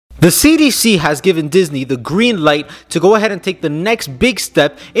The CDC has given Disney the green light to go ahead and take the next big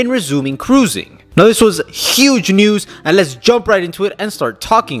step in resuming cruising. Now this was huge news, and let's jump right into it and start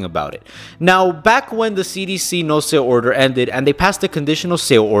talking about it. Now, back when the CDC no sail order ended and they passed the conditional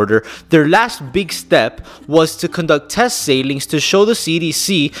sail order, their last big step was to conduct test sailings to show the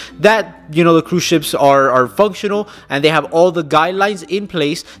CDC that, the cruise ships are functional and they have all the guidelines in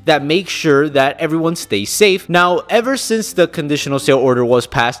place that make sure that everyone stays safe. Now, ever since the conditional sail order was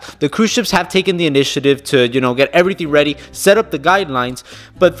passed, the cruise ships have taken the initiative to, get everything ready, set up the guidelines,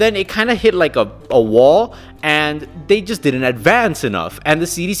 but then it kind of hit like a wall and they just didn't advance enough, and the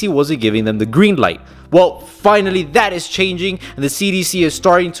CDC wasn't giving them the green light. Well, finally that is changing, and the CDC is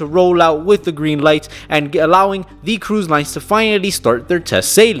starting to roll out with the green lights and allowing the cruise lines to finally start their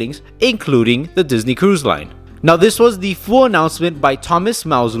test sailings, including the Disney Cruise Line. Now, this was the full announcement by Thomas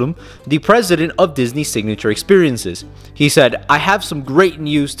Mauslam, the president of Disney Signature Experiences. He said, "I have some great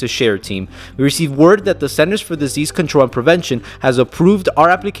news to share, team. We received word that the Centers for Disease Control and Prevention has approved our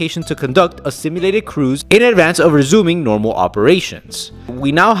application to conduct a simulated cruise in advance of resuming normal operations.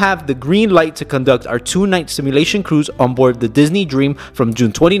 We now have the green light to conduct our 2-night simulation cruise on board the Disney Dream from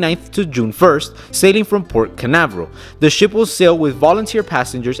June 29th to June 1st, sailing from Port Canaveral. The ship will sail with volunteer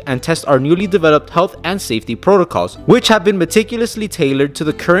passengers and test our newly developed health and safety protocols, which have been meticulously tailored to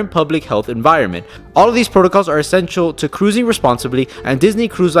the current public health environment. All of these protocols are essential to cruising responsibly, and Disney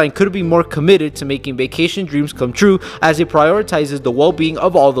Cruise Line could be more committed to making vacation dreams come true as it prioritizes the well-being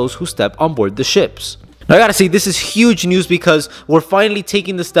of all those who step on board the ships." Now, I gotta say, this is huge news because we're finally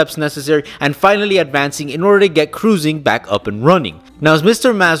taking the steps necessary and finally advancing in order to get cruising back up and running. Now, as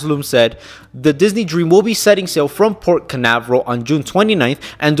Mr. Maslum said, the Disney Dream will be setting sail from Port Canaveral on June 29th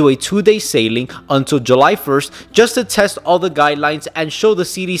and do a 2-day sailing until July 1st just to test all the guidelines and show the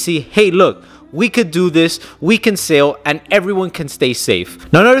CDC, hey, look, we could do this, we can sail, and everyone can stay safe.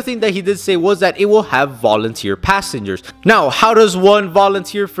 Now, another thing that he did say was that it will have volunteer passengers. Now, how does one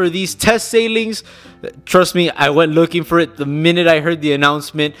volunteer for these test sailings? Trust me, I went looking for it the minute I heard the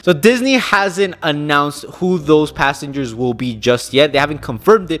announcement. So Disney hasn't announced who those passengers will be just yet. They haven't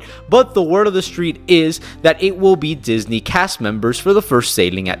confirmed it, but the word of the street is that it will be Disney cast members for the first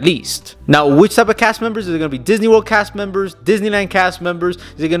sailing at least. Now, which type of cast members? Is it going to be Disney World cast members, Disneyland cast members?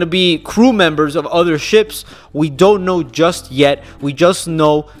 Is it going to be crew members of other ships? We don't know just yet. We just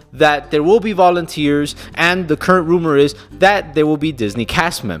know that there will be volunteers, and the current rumor is that there will be Disney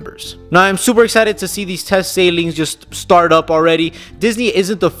cast members. Now, I'm super excited to see these test sailings just start up already. Disney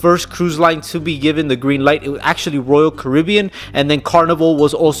isn't the first cruise line to be given the green light. It was actually Royal Caribbean, and then Carnival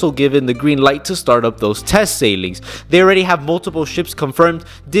was also given the green light to start up those test sailings. They already have multiple ships confirmed.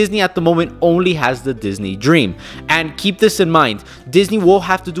 Disney at the moment only has the Disney Dream. And keep this in mind, Disney will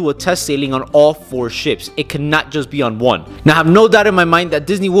have to do a test sailing on all 4 ships. It cannot just be on one. Now, I have no doubt in my mind that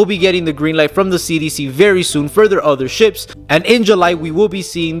Disney will be getting the green light from the CDC very soon for their other ships, and in July we will be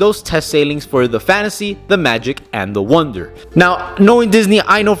seeing those test sailings for the Fantasy, the Magic, and the Wonder. Now, knowing Disney,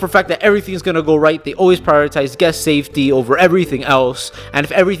 I know for a fact that everything is going to go right. They always prioritize guest safety over everything else, and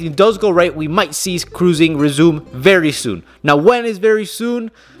if everything does go right, we might see cruising resume very soon. Now, when is very soon?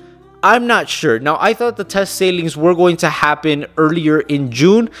 I'm not sure. Now, I thought the test sailings were going to happen earlier in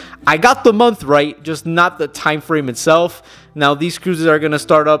June. I got the month right, just not the time frame itself. Now, these cruises are going to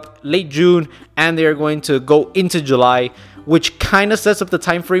start up late June and they're going to go into July, which kind of sets up the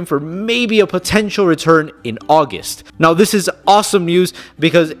time frame for maybe a potential return in August. Now, this is awesome news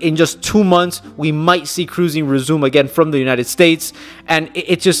because in just 2 months, we might see cruising resume again from the United States, and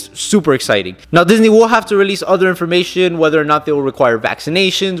it's just super exciting. Now, Disney will have to release other information, whether or not they will require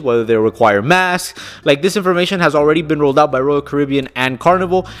vaccinations, whether they'll require masks. Like, this information has already been rolled out by Royal Caribbean and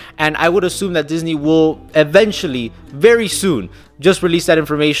Carnival, and I would assume that Disney will eventually, very soon, just release that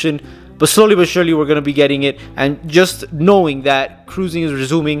information. But slowly but surely, we're going to be getting it. And just knowing that cruising is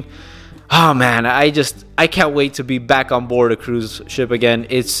resuming, oh man, I can't wait to be back on board a cruise ship again.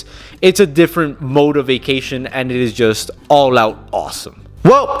 It's a different mode of vacation, and it is just all out awesome.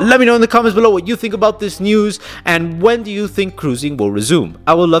 Well, let me know in the comments below what you think about this news, and when do you think cruising will resume?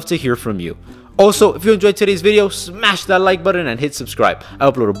 I would love to hear from you. Also, if you enjoyed today's video, smash that like button and hit subscribe. I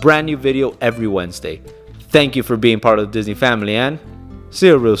upload a brand new video every Wednesday. Thank you for being part of the Disney family, and see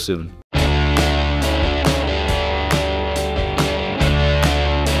you real soon.